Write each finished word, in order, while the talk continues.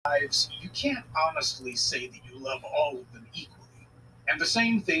lives, you can't honestly say that you love all of them equally. And the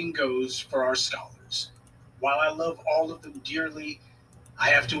same thing goes for our scholars. While I love all of them dearly, I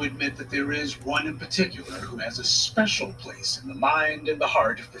have to admit that there is one in particular who has a special place in the mind and the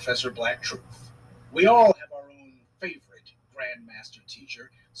heart of Professor Black Truth. We all have our own favorite Grandmaster teacher,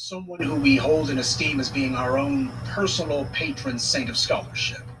 someone who we hold in esteem as being our own personal patron saint of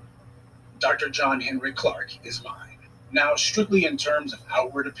scholarship. Dr. John Henry Clarke is mine. Now, strictly in terms of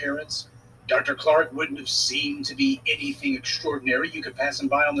outward appearance, Dr. Clarke wouldn't have seemed to be anything extraordinary. You could pass him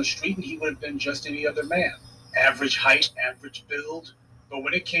by on the street and he would have been just any other man. Average height, average build. But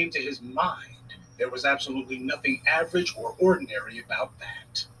when it came to his mind, there was absolutely nothing average or ordinary about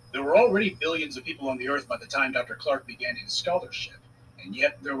that. There were already billions of people on the earth by the time Dr. Clarke began his scholarship, and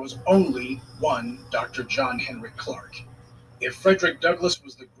yet there was only one Dr. John Henry Clarke. If Frederick Douglass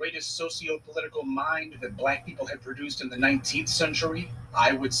was the greatest socio-political mind that black people had produced in the 19th century,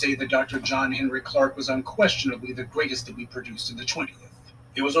 I would say that Dr. John Henry Clarke was unquestionably the greatest that we produced in the 20th.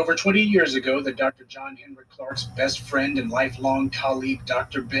 It was over 20 years ago that Dr. John Henry Clarke's best friend and lifelong colleague,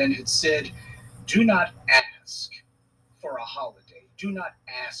 Dr. Ben, had said, "Do not ask for a holiday. Do not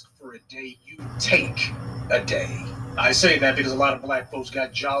ask for a day. You take a day." I say that because a lot of black folks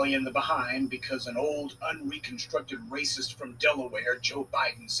got jolly in the behind because an old, unreconstructed racist from Delaware, Joe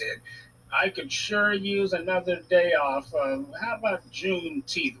Biden, said, "I could sure use another day off. How about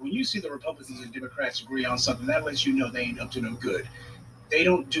Juneteenth?" When you see the Republicans and Democrats agree on something, that lets you know they ain't up to no good. They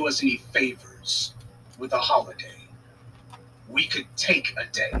don't do us any favors with a holiday. We could take a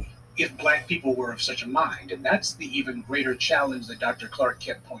day if black people were of such a mind. And that's the even greater challenge that Dr. Clarke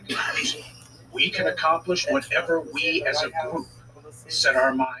kept pointing out. We can accomplish whatever we as a group set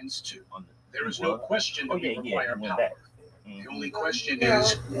our minds to. There is no question that we require power. The only question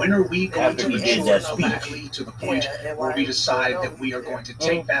is, when are we going to mature politically to the point where we decide that we are going to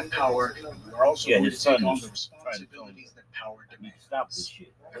take that power and we are also going to take on the responsibilities that power demands?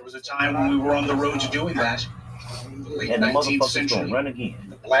 There was a time when we were on the road to doing that. In the late 19th century,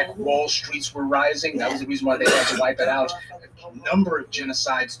 the Black Wall Streets were rising. That was the reason why they had to wipe it out. A number of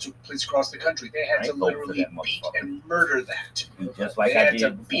genocides took place across the country. They had to literally beat and murder that. They had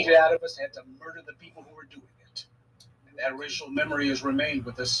to beat it out of us, had to murder the people who were doing it. And that racial memory has remained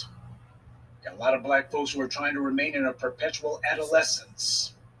with us. Got a lot of black folks who are trying to remain in a perpetual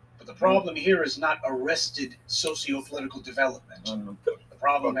adolescence. But the problem here is not arrested socio-political development. The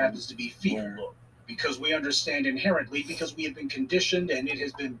problem happens to be fear. Because we understand inherently, because we have been conditioned and it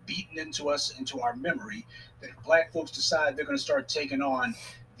has been beaten into us, into our memory, that if black folks decide they're going to start taking on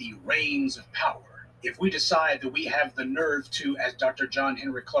the reins of power, if we decide that we have the nerve to, as Dr. John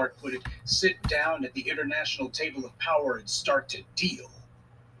Henry Clarke put it, sit down at the international table of power and start to deal,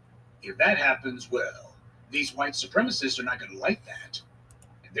 if that happens, well, these white supremacists are not going to like that.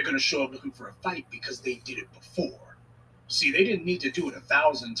 And they're going to show up looking for a fight because they did it before. See, they didn't need to do it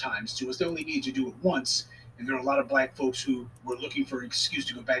 1,000 times to us. They only needed to do it once. And there are a lot of black folks who were looking for an excuse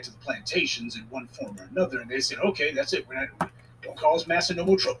to go back to the plantations in one form or another. And they said, okay, that's it. Don't cause massa no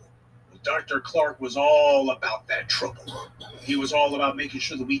more trouble. Well, Dr. Clarke was all about that trouble. He was all about making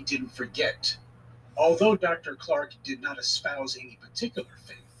sure that we didn't forget. Although Dr. Clarke did not espouse any particular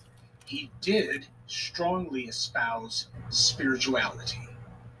faith, he did strongly espouse spirituality.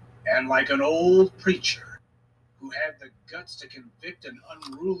 And like an old preacher, who had the guts to convict an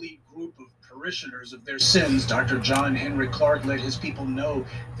unruly group of parishioners of their sins, Dr. John Henry Clarke let his people know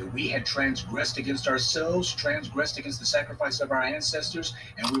that we had transgressed against ourselves, transgressed against the sacrifice of our ancestors,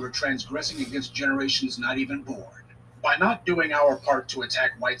 and we were transgressing against generations not even born. By not doing our part to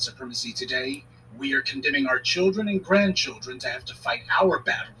attack white supremacy today, we are condemning our children and grandchildren to have to fight our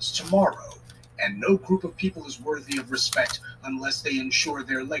battles tomorrow. And no group of people is worthy of respect unless they ensure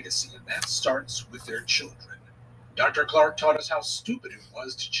their legacy, and that starts with their children. Dr. Clarke taught us how stupid it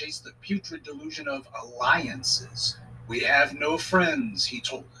was to chase the putrid delusion of alliances. We have no friends, he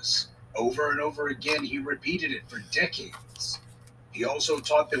told us. Over and over again, he repeated it for decades. He also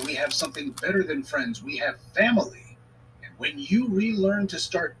taught that we have something better than friends. We have family. And when you relearn to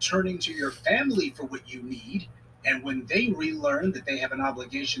start turning to your family for what you need, and when they relearn that they have an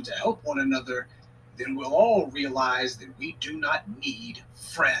obligation to help one another, then we'll all realize that we do not need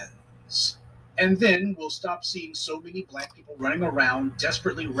friends. And then we'll stop seeing so many black people running around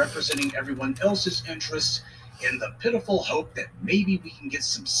desperately representing everyone else's interests in the pitiful hope that maybe we can get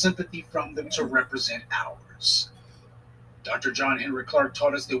some sympathy from them to represent ours. Dr. John Henry Clarke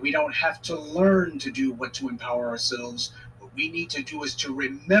taught us that we don't have to learn to do what to empower ourselves. What we need to do is to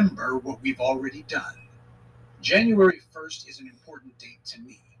remember what we've already done. January 1st is an important date to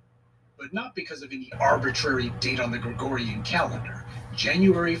me, but not because of any arbitrary date on the Gregorian calendar.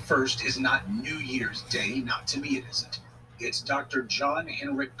 January 1st is not New Year's Day, not to me it isn't. It's Dr. John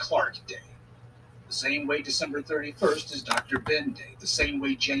Henry Clarke Day. The same way December 31st is Dr. Ben Day. The same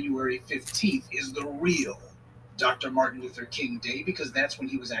way January 15th is the real Dr. Martin Luther King Day, because that's when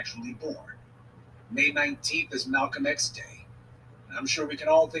he was actually born. May 19th is Malcolm X Day. And I'm sure we can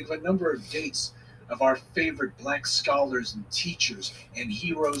all think of a number of dates of our favorite black scholars and teachers and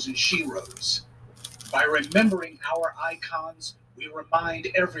heroes and sheroes. By remembering our icons, we remind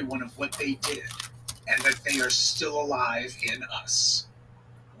everyone of what they did and that they are still alive in us.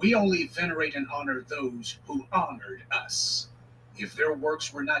 We only venerate and honor those who honored us. If their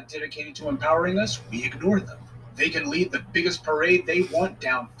works were not dedicated to empowering us, we ignore them. They can lead the biggest parade they want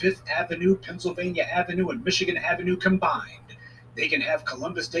down Fifth Avenue, Pennsylvania Avenue, and Michigan Avenue combined. They can have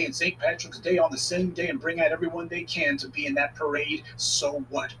Columbus Day and St. Patrick's Day on the same day and bring out everyone they can to be in that parade. So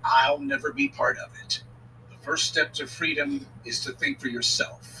what? I'll never be part of it. The first step to freedom is to think for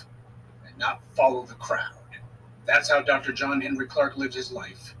yourself and not follow the crowd. That's how Dr. John Henry Clarke lived his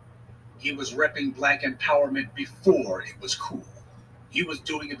life. He was repping black empowerment before it was cool. He was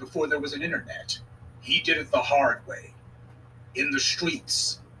doing it before there was an internet. He did it the hard way. In the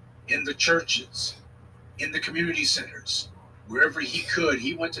streets, in the churches, in the community centers, wherever he could.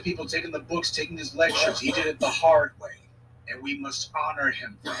 He went to people taking the books, taking his lectures. He did it the hard way. And we must honor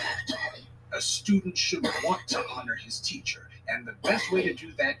him for that. A student should want to honor his teacher. And the best way to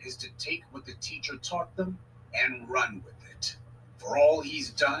do that is to take what the teacher taught them and run with it. For all he's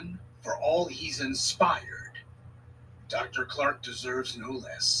done, for all he's inspired, Dr. Clarke deserves no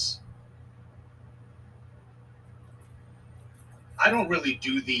less. I don't really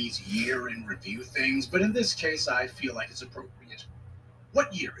do these year in review things, but in this case, I feel like it's appropriate.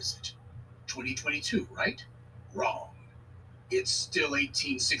 What year is it? 2022, right? Wrong. It's still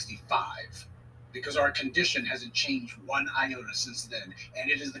 1865, because our condition hasn't changed one iota since then, and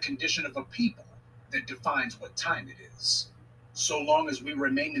it is the condition of a people that defines what time it is. So long as we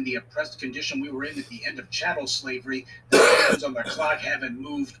remain in the oppressed condition we were in at the end of chattel slavery, the hands on the clock haven't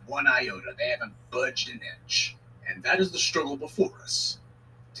moved one iota. They haven't budged an inch. And that is the struggle before us,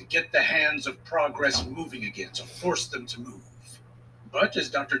 to get the hands of progress moving again, to force them to move. But as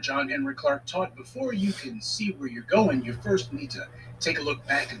Dr. John Henry Clarke taught, before you can see where you're going, you first need to take a look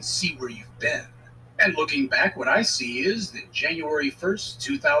back and see where you've been. And looking back, what I see is that January 1st,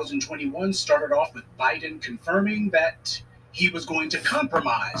 2021 started off with Biden confirming that he was going to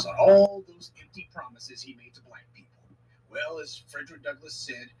compromise on all those empty promises he made to black people. Well, as Frederick Douglass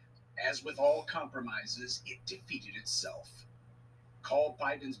said, as with all compromises, it defeated itself. Call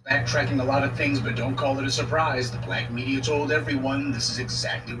Biden's backtracking a lot of things, but don't call it a surprise. The black media told everyone this is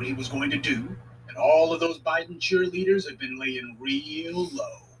exactly what he was going to do, and all of those Biden cheerleaders have been laying real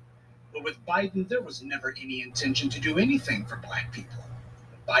low. But with Biden, there was never any intention to do anything for black people.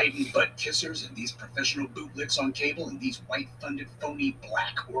 The Biden butt kissers and these professional bootlicks on cable and these white-funded phony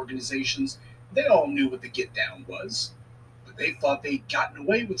black organizations, they all knew what the get-down was. But they thought they'd gotten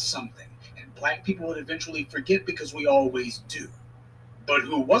away with something, and black people would eventually forget because we always do. But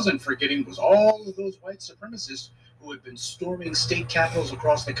who wasn't forgetting was all of those white supremacists who had been storming state capitals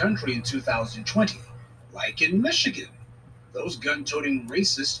across the country in 2020, like in Michigan. Those gun-toting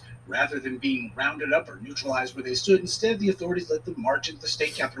racists, rather than being rounded up or neutralized where they stood, instead the authorities let them march into the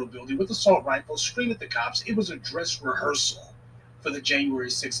state capitol building with assault rifles, scream at the cops. It was a dress rehearsal for the January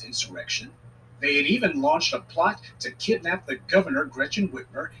 6th insurrection. They had even launched a plot to kidnap the governor, Gretchen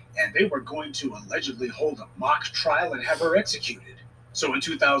Whitmer, and they were going to allegedly hold a mock trial and have her executed. So in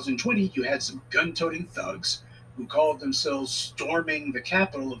 2020, you had some gun-toting thugs who called themselves storming the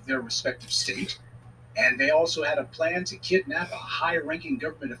capital of their respective state, and they also had a plan to kidnap a high-ranking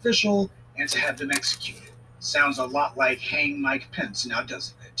government official and to have them executed. Sounds a lot like hang Mike Pence, now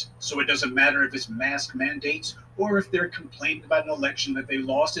doesn't it? So it doesn't matter if it's mask mandates or if they're complaining about an election that they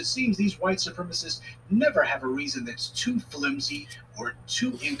lost. It seems these white supremacists never have a reason that's too flimsy or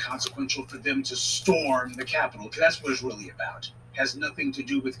too inconsequential for them to storm the Capitol, because that's what it's really about. It has nothing to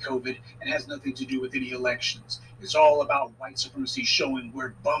do with COVID and has nothing to do with any elections. It's all about white supremacy showing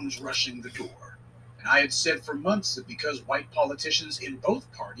we're bums rushing the door. And I had said for months that because white politicians in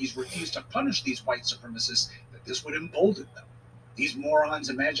both parties refused to punish these white supremacists, that this would embolden them. These morons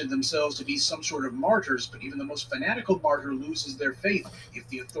imagine themselves to be some sort of martyrs, but even the most fanatical martyr loses their faith if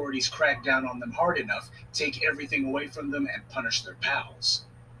the authorities crack down on them hard enough, take everything away from them, and punish their pals.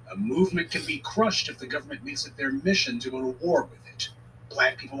 A movement can be crushed if the government makes it their mission to go to war with it.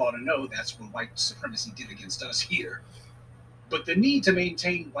 Black people ought to know that's what white supremacy did against us here. But the need to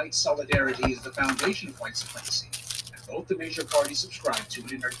maintain white solidarity is the foundation of white supremacy, and both the major parties subscribe to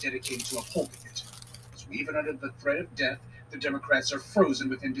it and are dedicated to upholding it. So even under the threat of death, The Democrats are frozen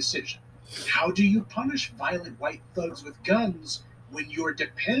with indecision. How do you punish violent white thugs with guns when you're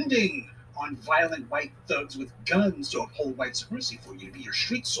depending on violent white thugs with guns to uphold white supremacy for you to be your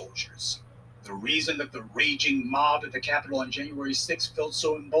street soldiers? The reason that the raging mob at the Capitol on January 6th felt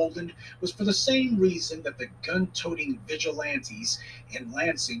so emboldened was for the same reason that the gun-toting vigilantes in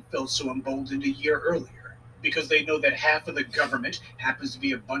Lansing felt so emboldened a year earlier. Because they know that half of the government happens to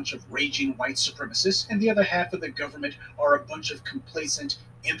be a bunch of raging white supremacists, and the other half of the government are a bunch of complacent,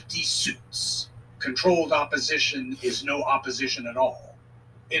 empty suits. Controlled opposition is no opposition at all.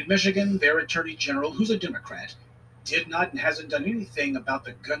 In Michigan, their attorney general, who's a Democrat, did not and hasn't done anything about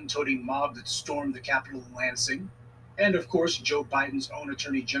the gun-toting mob that stormed the Capitol in Lansing. And of course, Joe Biden's own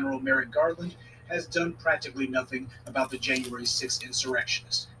attorney general, Merrick Garland, has done practically nothing about the January 6th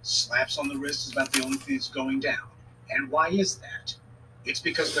insurrectionists. Slaps on the wrist is about the only thing that's going down. And why is that? It's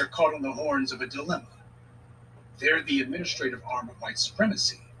because they're caught on the horns of a dilemma. They're the administrative arm of white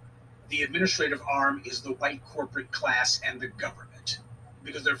supremacy. The administrative arm is the white corporate class and the government,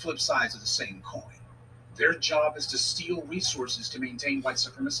 because they're flip sides of the same coin. Their job is to steal resources to maintain white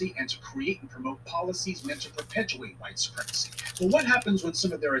supremacy and to create and promote policies meant to perpetuate white supremacy. But what happens when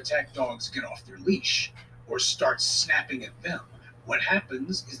some of their attack dogs get off their leash or start snapping at them? What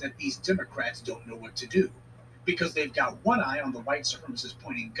happens is that these Democrats don't know what to do because they've got one eye on the white supremacists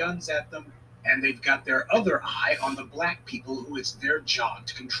pointing guns at them, and they've got their other eye on the black people who it's their job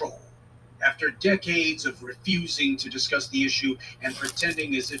to control. After decades of refusing to discuss the issue and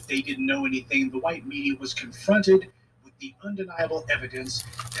pretending as if they didn't know anything, the white media was confronted with the undeniable evidence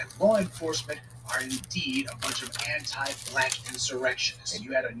that law enforcement are indeed a bunch of anti-black insurrectionists.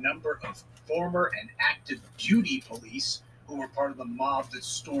 You had a number of former and active duty police who were part of the mob that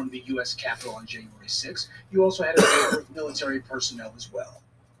stormed the U.S. Capitol on January 6th. You also had a number of military personnel as well.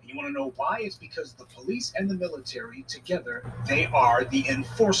 You want to know why? It's because the police and the military together, they are the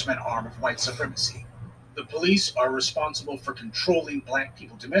enforcement arm of white supremacy. The police are responsible for controlling black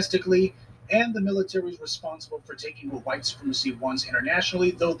people domestically, and the military is responsible for taking what white supremacy wants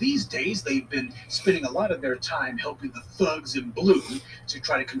internationally, though these days they've been spending a lot of their time helping the thugs in blue to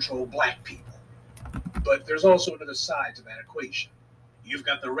try to control black people. But there's also another side to that equation. You've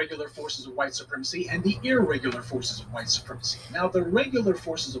got the regular forces of white supremacy and the irregular forces of white supremacy. Now, the regular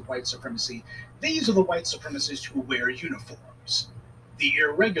forces of white supremacy, these are the white supremacists who wear uniforms. The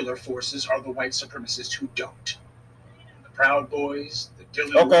irregular forces are the white supremacists who don't. The Proud Boys, the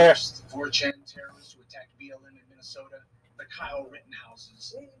Dylan Roofs, the 4chan terrorists who attacked BLM in Minnesota, the Kyle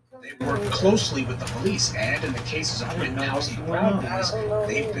Rittenhouses, they work closely with the police, and in the cases of Rittenhouse and Proud Boys,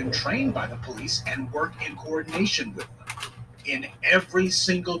 they've been trained by the police and work in coordination with them. In every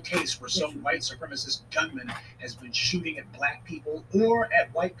single case where some white supremacist gunman has been shooting at black people or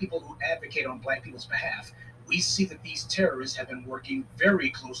at white people who advocate on black people's behalf, we see that these terrorists have been working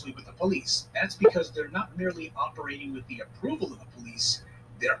very closely with the police. That's because they're not merely operating with the approval of the police,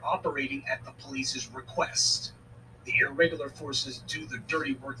 they're operating at the police's request. The irregular forces do the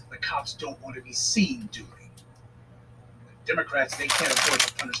dirty work that the cops don't want to be seen doing. Democrats, they can't afford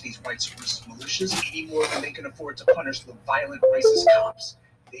to punish these white supremacist militias any more than they can afford to punish the violent racist cops.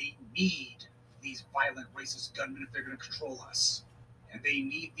 They need these violent racist gunmen if they're going to control us. And they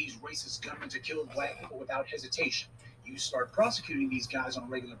need these racist gunmen to kill black people without hesitation. You start prosecuting these guys on a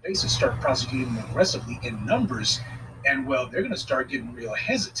regular basis, start prosecuting them aggressively in numbers, and well, they're going to start getting real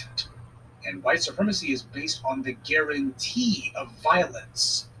hesitant. And white supremacy is based on the guarantee of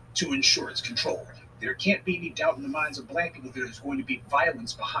violence to ensure its control. There can't be any doubt in the minds of black people that there's going to be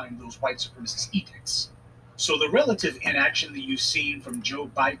violence behind those white supremacist edicts. So the relative inaction that you've seen from Joe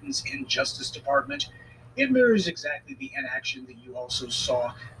Biden's Justice Department, it mirrors exactly the inaction that you also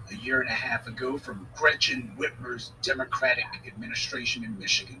saw a year and a half ago from Gretchen Whitmer's Democratic administration in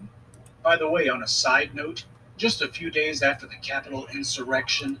Michigan. By the way, on a side note, just a few days after the Capitol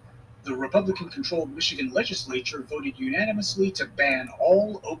insurrection, the Republican-controlled Michigan legislature voted unanimously to ban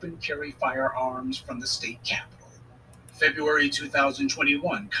all open-carry firearms from the state capitol. February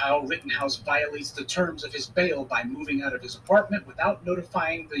 2021, Kyle Rittenhouse violates the terms of his bail by moving out of his apartment without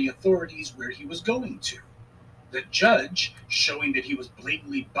notifying the authorities where he was going to. The judge, showing that he was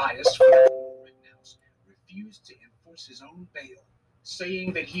blatantly biased for Rittenhouse, refused to enforce his own bail,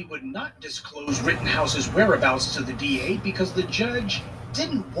 saying that he would not disclose Rittenhouse's whereabouts to the DA because the judge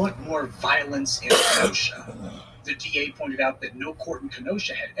didn't want more violence in Kenosha. The DA pointed out that no court in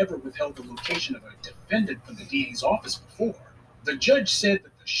Kenosha had ever withheld the location of a defendant from the DA's office before. The judge said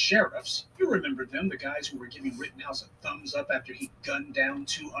that the sheriffs, you remember them, the guys who were giving Rittenhouse a thumbs up after he gunned down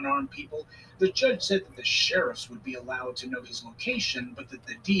 2 unarmed people, the judge said that the sheriffs would be allowed to know his location, but that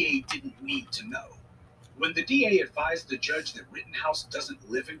the DA didn't need to know. When the DA advised the judge that Rittenhouse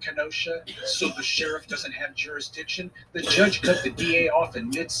doesn't live in Kenosha, so the sheriff doesn't have jurisdiction, the judge cut the DA off in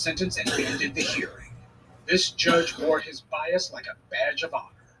mid-sentence and ended the hearing. This judge wore his bias like a badge of honor.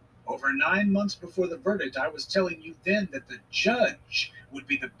 Over 9 months before the verdict, I was telling you then that the judge would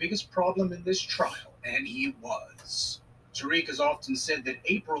be the biggest problem in this trial, and he was. Tariq has often said that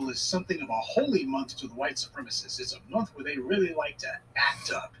April is something of a holy month to the white supremacists. It's a month where they really like to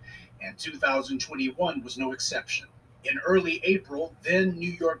act up, and 2021 was no exception. In early April, then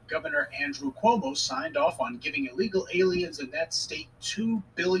New York Governor Andrew Cuomo signed off on giving illegal aliens in that state $2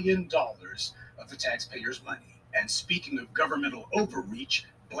 billion of the taxpayers' money. And speaking of governmental overreach,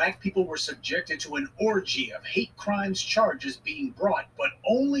 Black people were subjected to an orgy of hate crimes charges being brought, but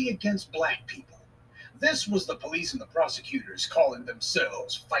only against Black people. This was the police and the prosecutors calling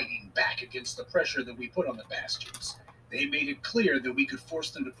themselves fighting back against the pressure that we put on the bastards. They made it clear that we could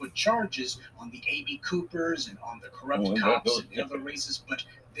force them to put charges on the A.B. Coopers and on the corrupt cops and the other races, but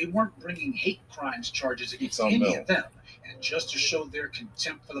they weren't bringing hate crimes charges against any of them. And just to show their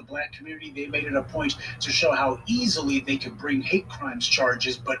contempt for the Black community, they made it a point to show how easily they could bring hate crimes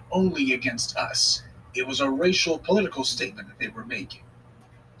charges, but only against us. It was a racial political statement that they were making.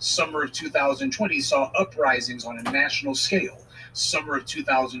 Summer of 2020 saw uprisings on a national scale. Summer of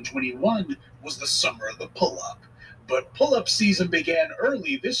 2021 was the summer of the pull-up. But pull-up season began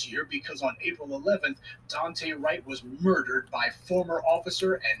early this year because on April 11th, Daunte Wright was murdered by former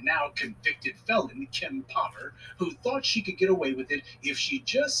officer and now convicted felon Kim Potter, who thought she could get away with it if she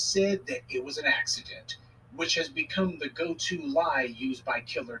just said that it was an accident, which has become the go-to lie used by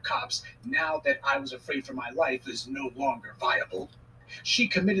killer cops now that I was afraid for my life is no longer viable. She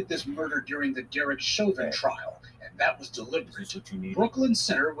committed this murder during the Derek Chauvin trial, and that was deliberate. Brooklyn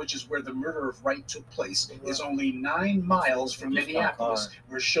Center, which is where the murder of Wright took place, is only 9 miles from Minneapolis,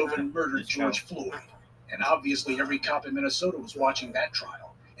 where Chauvin murdered George Floyd. And obviously every cop in Minnesota was watching that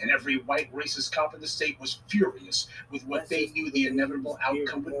trial, and every white racist cop in the state was furious with what they knew the inevitable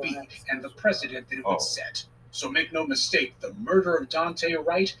outcome would be and the precedent that it would set. So make no mistake, the murder of Daunte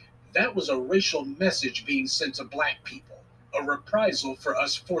Wright, that was a racial message being sent to Black people. A reprisal for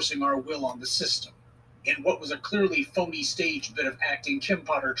us forcing our will on the system. In what was a clearly phony staged bit of acting, Kim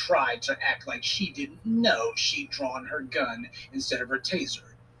Potter tried to act like she didn't know she'd drawn her gun instead of her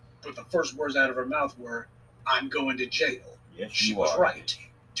taser. But the first words out of her mouth were, "I'm going to jail." Yes, she was right.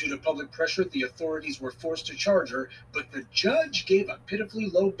 Due to public pressure, the authorities were forced to charge her, but the judge gave a pitifully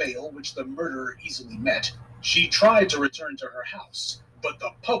low bail, which the murderer easily met. She tried to return to her house, but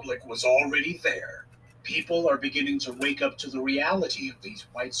the public was already there. People are beginning to wake up to the reality of these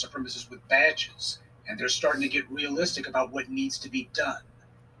white supremacists with badges, and they're starting to get realistic about what needs to be done.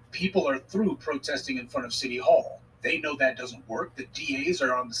 People are through protesting in front of City Hall. They know that doesn't work. The DAs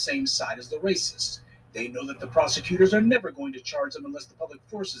are on the same side as the racists. They know that the prosecutors are never going to charge them unless the public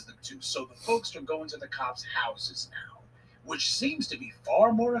forces them to, so the folks are going to the cops' houses now, which seems to be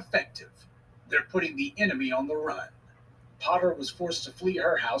far more effective. They're putting the enemy on the run. Potter was forced to flee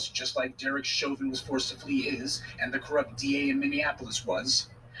her house, just like Derek Chauvin was forced to flee his, and the corrupt DA in Minneapolis was.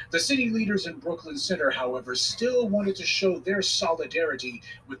 The city leaders in Brooklyn Center, however, still wanted to show their solidarity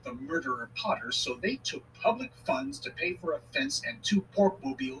with the murderer Potter, so they took public funds to pay for a fence and 2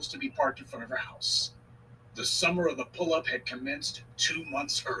 porkmobiles to be parked in front of her house. The summer of the pull-up had commenced 2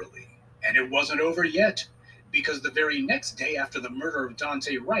 months early, and it wasn't over yet, because the very next day after the murder of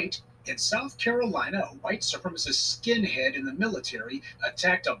Daunte Wright, in South Carolina, a white supremacist skinhead in the military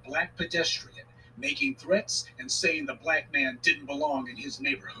attacked a Black pedestrian, making threats and saying the Black man didn't belong in his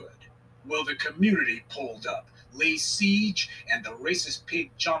neighborhood. Well, the community pulled up, laid siege, and the racist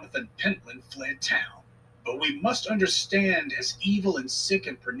pig Jonathan Pentland fled town. But we must understand, as evil and sick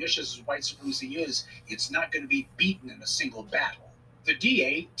and pernicious as white supremacy is, it's not going to be beaten in a single battle. The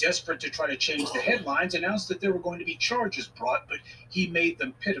DA, desperate to try to change the headlines, announced that there were going to be charges brought, but he made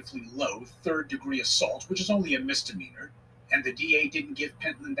them pitifully low, 3rd-degree assault, which is only a misdemeanor. And the DA didn't give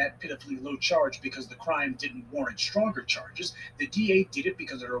Pentland that pitifully low charge because the crime didn't warrant stronger charges. The DA did it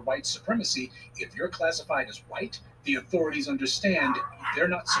because of her white supremacy. If you're classified as white, the authorities understand they're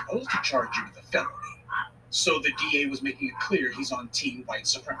not supposed to charge you with a felony. So the DA was making it clear he's on team white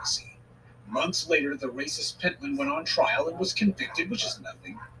supremacy. Months later, the racist Pentland went on trial and was convicted, which is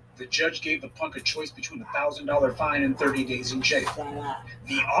nothing. The judge gave the punk a choice between a $1,000 fine and 30 days in jail.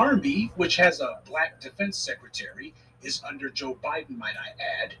 The Army, which has a Black defense secretary, is under Joe Biden, might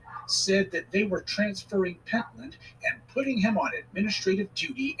I add, said that they were transferring Pentland and putting him on administrative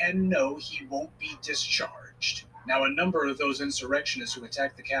duty, and no, he won't be discharged. Now, a number of those insurrectionists who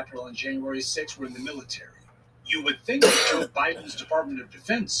attacked the Capitol on January 6th were in the military. You would think that Joe Biden's Department of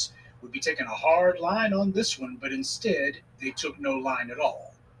Defense would be taking a hard line on this one, but instead they took no line at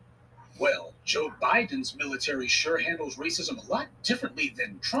all. Well, Joe Biden's military sure handles racism a lot differently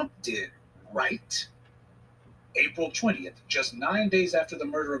than Trump did, right? April 20th, just 9 days after the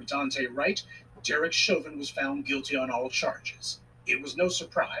murder of Dante Wright, Derek Chauvin was found guilty on all charges. It was no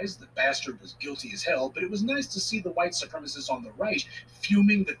surprise, the bastard was guilty as hell, but it was nice to see the white supremacists on the right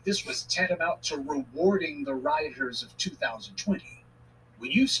fuming that this was tantamount to rewarding the rioters of 2020.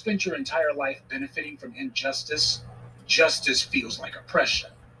 When you've spent your entire life benefiting from injustice, justice feels like oppression.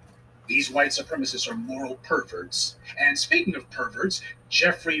 These white supremacists are moral perverts. And speaking of perverts,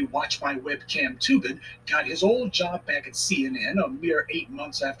 Jeffrey Watch My Webcam Tubin got his old job back at CNN a mere 8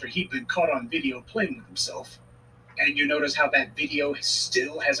 months after he'd been caught on video playing with himself. And you notice how that video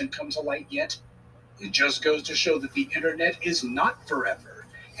still hasn't come to light yet? It just goes to show that the internet is not forever.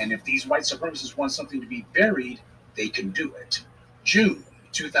 And if these white supremacists want something to be buried, they can do it. June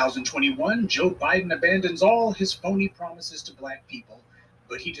 2021, Joe Biden abandons all his phony promises to black people,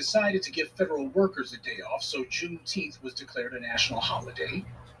 but he decided to give federal workers a day off, so Juneteenth was declared a national holiday.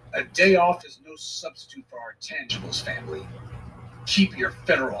 A day off is no substitute for our tangibles, family. Keep your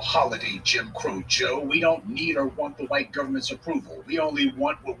federal holiday, Jim Crow Joe. We don't need or want the white government's approval. We only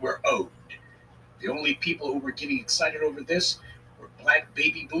want what we're owed. The only people who were getting excited over this were black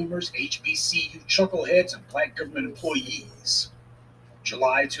baby boomers, HBCU chuckleheads, and black government employees.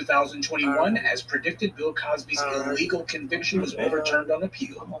 July 2021, as predicted, Bill Cosby's illegal conviction was overturned on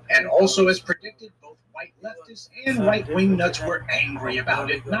appeal. And also as predicted, both white leftists and right-wing nuts were angry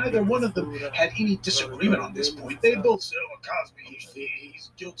about it. Neither one of them had any disagreement on this point. They both said, oh, Cosby, he's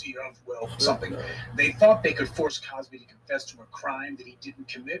guilty of, well, something. They thought they could force Cosby to confess to a crime that he didn't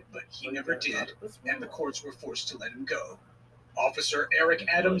commit, but he never did, and the courts were forced to let him go. Officer Eric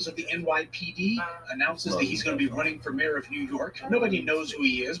Adams of the NYPD announces that he's going to be running for mayor of New York. Nobody knows who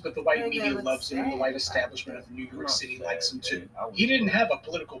he is, but the white media loves him, and the white establishment of New York City likes him too. He didn't have a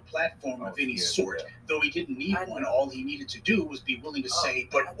political platform of any sort, though he didn't need one. All he needed to do was be willing to say,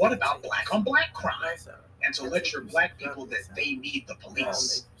 but what about black on black crime? And to let your black people that they need the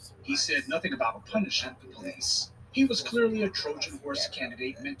police. He said nothing about punishing the police. He was clearly a Trojan horse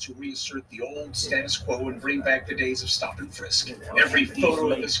candidate meant to reassert the old status quo and bring back the days of stop and frisk. Every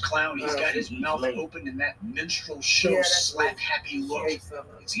photo of this clown, he's got his mouth open in that minstrel show slap-happy look.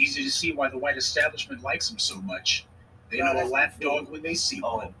 It's easy to see why the white establishment likes him so much. They know a lapdog when they see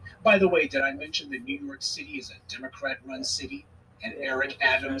one. By the way, did I mention that New York City is a Democrat-run city, and Eric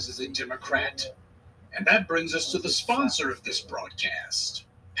Adams is a Democrat? And that brings us to the sponsor of this broadcast,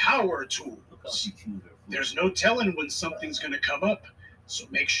 Power Tools. There's no telling when something's going to come up, so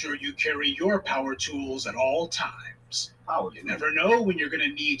make sure you carry your power tools at all times. You never know when you're going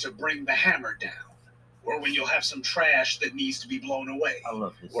to need to bring the hammer down, or when you'll have some trash that needs to be blown away,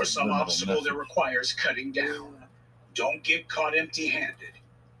 or some obstacle that requires cutting down. Don't get caught empty-handed.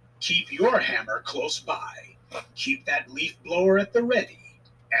 Keep your hammer close by. Keep that leaf blower at the ready,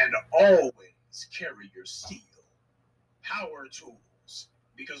 and always carry your steel. Power tools.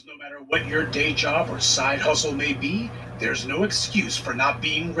 Because no matter what your day job or side hustle may be, there's no excuse for not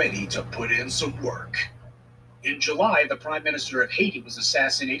being ready to put in some work. In July, the Prime Minister of Haiti was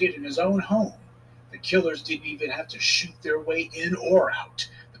assassinated in his own home. The killers didn't even have to shoot their way in or out.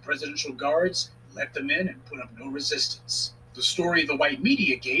 The presidential guards let them in and put up no resistance. The story the white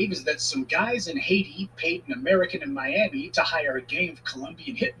media gave is that some guys in Haiti paid an American in Miami to hire a gang of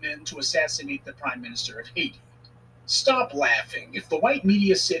Colombian hitmen to assassinate the Prime Minister of Haiti. Stop laughing. If the white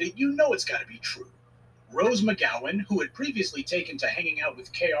media said it, you know it's got to be true. Rose McGowan, who had previously taken to hanging out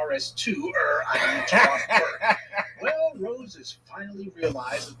with KRS-2, well, Rose has finally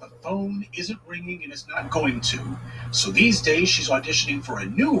realized that the phone isn't ringing and it's not going to. So these days she's auditioning for a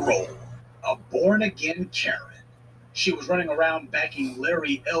new role, a born-again Karen. She was running around backing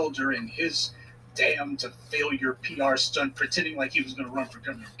Larry Elder in his damn-to-failure PR stunt, pretending like he was going to run for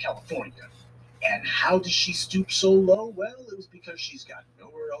governor of California. And how did she stoop so low? Well, it was because she's got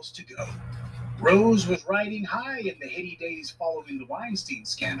nowhere else to go. Rose was riding high in the heady days following the Weinstein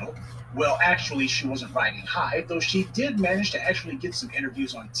scandal. Well, actually, she wasn't riding high, though she did manage to actually get some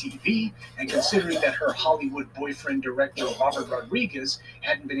interviews on TV, and considering that her Hollywood boyfriend director, Robert Rodriguez,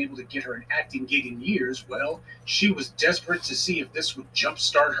 hadn't been able to get her an acting gig in years, well, she was desperate to see if this would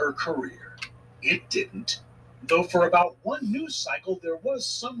jumpstart her career. It didn't. Though for about one news cycle, there was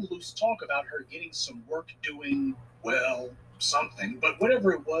some loose talk about her getting some work doing, well, something. But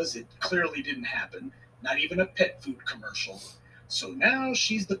whatever it was, it clearly didn't happen. Not even a pet food commercial. So now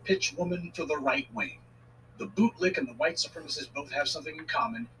she's the pitch woman for the right wing. The bootlick and the white supremacists both have something in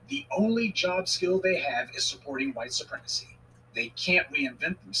common. The only job skill they have is supporting white supremacy. They can't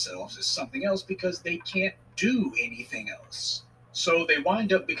reinvent themselves as something else because they can't do anything else. So they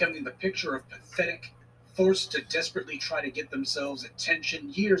wind up becoming the picture of pathetic, forced to desperately try to get themselves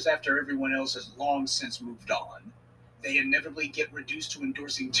attention years after everyone else has long since moved on. They inevitably get reduced to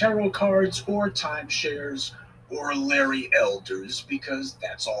endorsing tarot cards or timeshares or Larry Elders because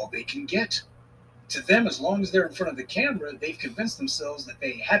that's all they can get. To them, as long as they're in front of the camera, they've convinced themselves that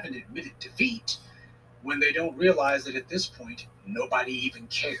they haven't admitted defeat when they don't realize that at this point, nobody even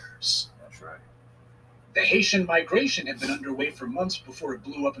cares. That's right. The Haitian migration had been underway for months before it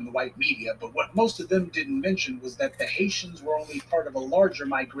blew up in the white media, but what most of them didn't mention was that the Haitians were only part of a larger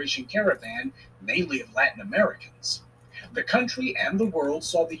migration caravan, mainly of Latin Americans. The country and the world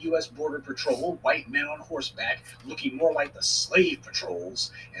saw the U.S. Border Patrol, white men on horseback, looking more like the slave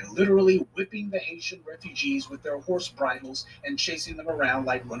patrols, and literally whipping the Haitian refugees with their horse bridles and chasing them around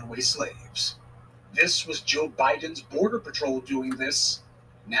like runaway slaves. This was Joe Biden's Border Patrol doing this.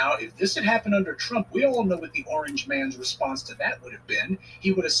 Now, if this had happened under Trump, we all know what the orange man's response to that would have been.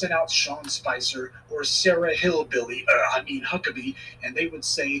 He would have sent out Sean Spicer or Sarah Huckabee, and they would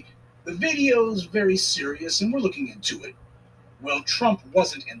say, the video's very serious and we're looking into it. Well, Trump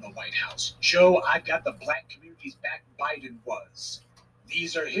wasn't in the White House. Joe, I've got the black community's back. Biden was.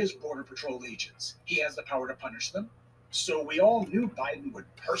 These are his Border Patrol agents. He has the power to punish them. So we all knew Biden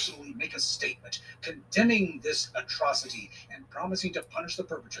would personally make a statement condemning this atrocity and promising to punish the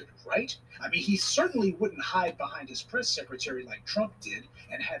perpetrators, right? I mean, he certainly wouldn't hide behind his press secretary like Trump did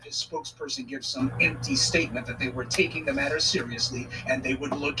and have his spokesperson give some empty statement that they were taking the matter seriously and they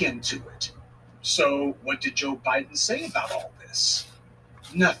would look into it. So what did Joe Biden say about all this?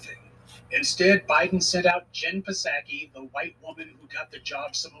 Nothing. Instead, Biden sent out Jen Psaki, the white woman who got the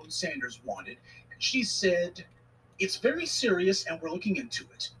job Simone Sanders wanted, and she said, it's very serious and we're looking into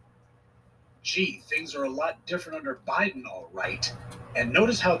it. Gee, things are a lot different under Biden, all right. And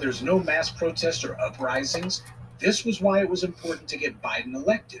notice how there's no mass protests or uprisings. This was why it was important to get Biden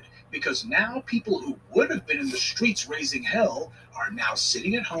elected, because now people who would have been in the streets raising hell are now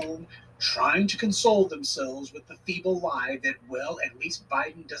sitting at home trying to console themselves with the feeble lie that, well, at least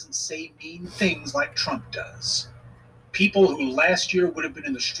Biden doesn't say mean things like Trump does. People who last year would have been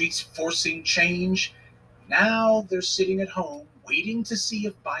in the streets forcing change, now they're sitting at home waiting to see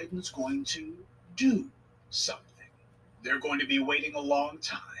if Biden's going to do something. They're going to be waiting a long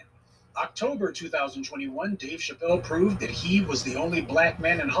time. October 2021, Dave Chappelle proved that he was the only black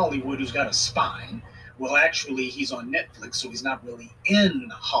man in Hollywood who's got a spine. Well, actually, he's on Netflix, so he's not really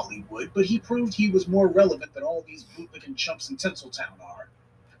in Hollywood, but he proved he was more relevant than all these bootlicking chumps in Tinseltown are.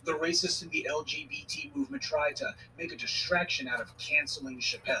 The racists in the LGBT movement tried to make a distraction out of canceling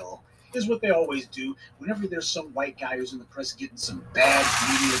Chappelle. Is what they always do. Whenever there's some white guy who's in the press getting some bad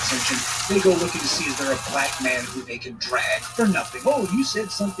media attention, they go looking to see is there a black man who they can drag for nothing. Oh, you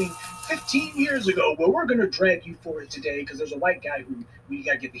said something 15 years ago. Well, we're going to drag you for it today because there's a white guy who we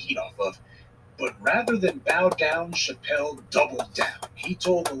got to get the heat off of. But rather than bow down, Chappelle doubled down. He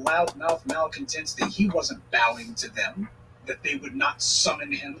told the loudmouth malcontents that he wasn't bowing to them, that they would not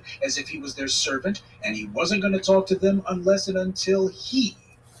summon him as if he was their servant, and he wasn't going to talk to them unless and until he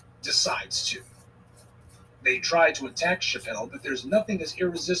decides to. They tried to attack Chappelle, but there's nothing as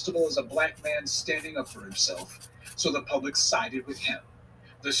irresistible as a black man standing up for himself, so the public sided with him.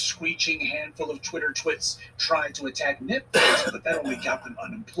 The screeching handful of Twitter twits tried to attack Netflix, but that only got them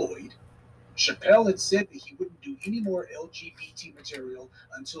unemployed. Chappelle had said that he wouldn't do any more LGBT material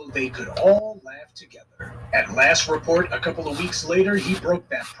until they could all laugh together. At last report, a couple of weeks later, he broke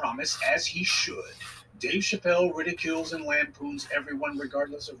that promise, as he should. Dave Chappelle ridicules and lampoons everyone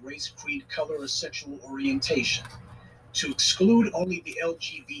regardless of race, creed, color, or sexual orientation. To exclude only the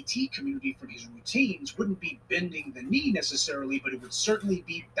LGBT community from his routines wouldn't be bending the knee necessarily, but it would certainly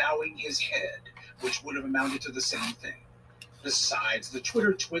be bowing his head, which would have amounted to the same thing. Besides, the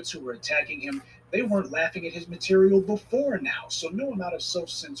Twitter twits who were attacking him, they weren't laughing at his material before now, so no amount of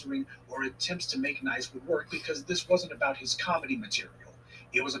self-censoring or attempts to make nice would work because this wasn't about his comedy material.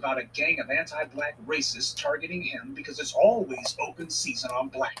 It was about a gang of anti-black racists targeting him because it's always open season on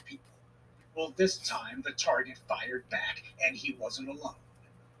black people. Well, this time the target fired back, and he wasn't alone.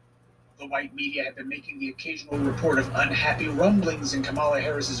 The white media had been making the occasional report of unhappy rumblings in Kamala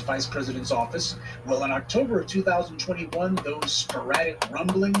Harris's vice president's office. Well, in October of 2021, those sporadic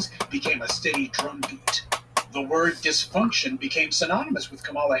rumblings became a steady drumbeat. The word dysfunction became synonymous with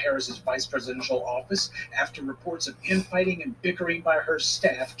Kamala Harris's vice presidential office after reports of infighting and bickering by her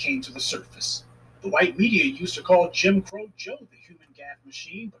staff came to the surface. The white media used to call Jim Crow Joe the human gaff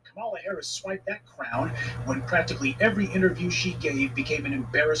machine, but Kamala Harris swiped that crown when practically every interview she gave became an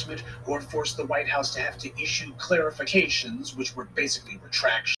embarrassment or forced the White House to have to issue clarifications, which were basically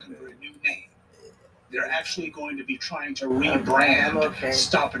retractions for a new name. They're actually going to be trying to rebrand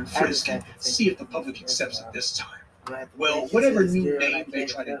Stop and Frisk and see if the public accepts it this time. Well, whatever new name they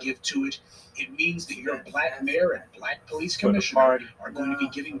try to give to it, it means that your black mayor and black police commissioner are going to be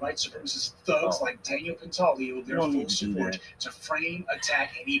giving white supremacist thugs like Daniel Pantaleo their full support to frame,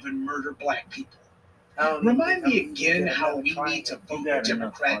 attack, and even murder black people. Remind me again how we need to vote the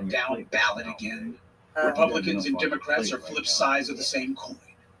Democrat down ballot again. Republicans and Democrats are flip sides of the same coin.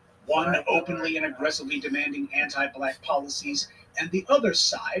 One openly and aggressively demanding anti-black policies, and the other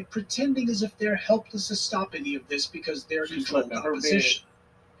side pretending as if they're helpless to stop any of this because they're controlled opposition.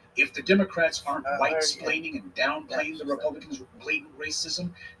 If the Democrats aren't white-splaining and downplaying the Republicans' blatant racism,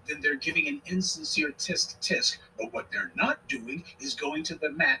 then they're giving an insincere tisk-tisk. But what they're not doing is going to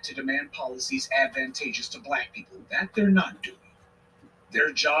the mat to demand policies advantageous to black people. That they're not doing.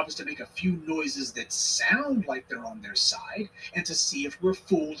 Their job is to make a few noises that sound like they're on their side and to see if we're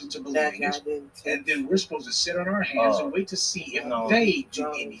fooled into believing it. And then we're supposed to sit on our hands and wait to see if they do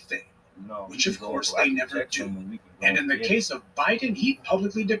anything, which of course they never do. And in the case of Biden, he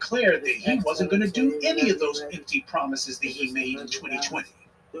publicly declared that he wasn't going to do any of those empty promises that he made in 2020.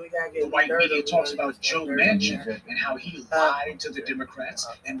 The white media talks about Joe Manchin and how he lied to the Democrats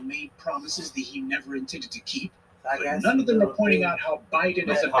and made promises that he never intended to keep. But none of them are pointing out how Biden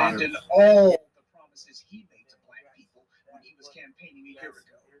has abandoned all the promises he made to black people when he was campaigning a year ago.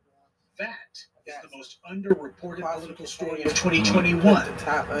 That is the most underreported political story of 2021.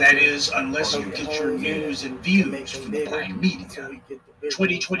 That is, unless you get your news and views from the black media.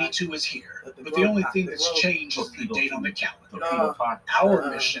 2022 is here, but the only thing that's changed is the date on the calendar. Our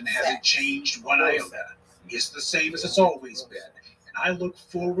mission hasn't changed one iota. It's the same as it's always been. And I look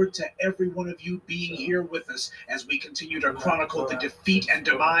forward to every one of you being here with us as we continue to chronicle the defeat and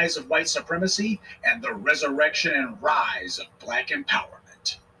demise of white supremacy and the resurrection and rise of black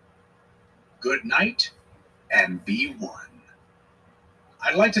empowerment. Good night, and be one.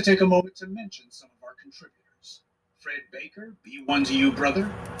 I'd like to take a moment to mention some of our contributors. Fred Baker, be one to you, brother.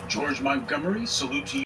 George Montgomery, salute to you.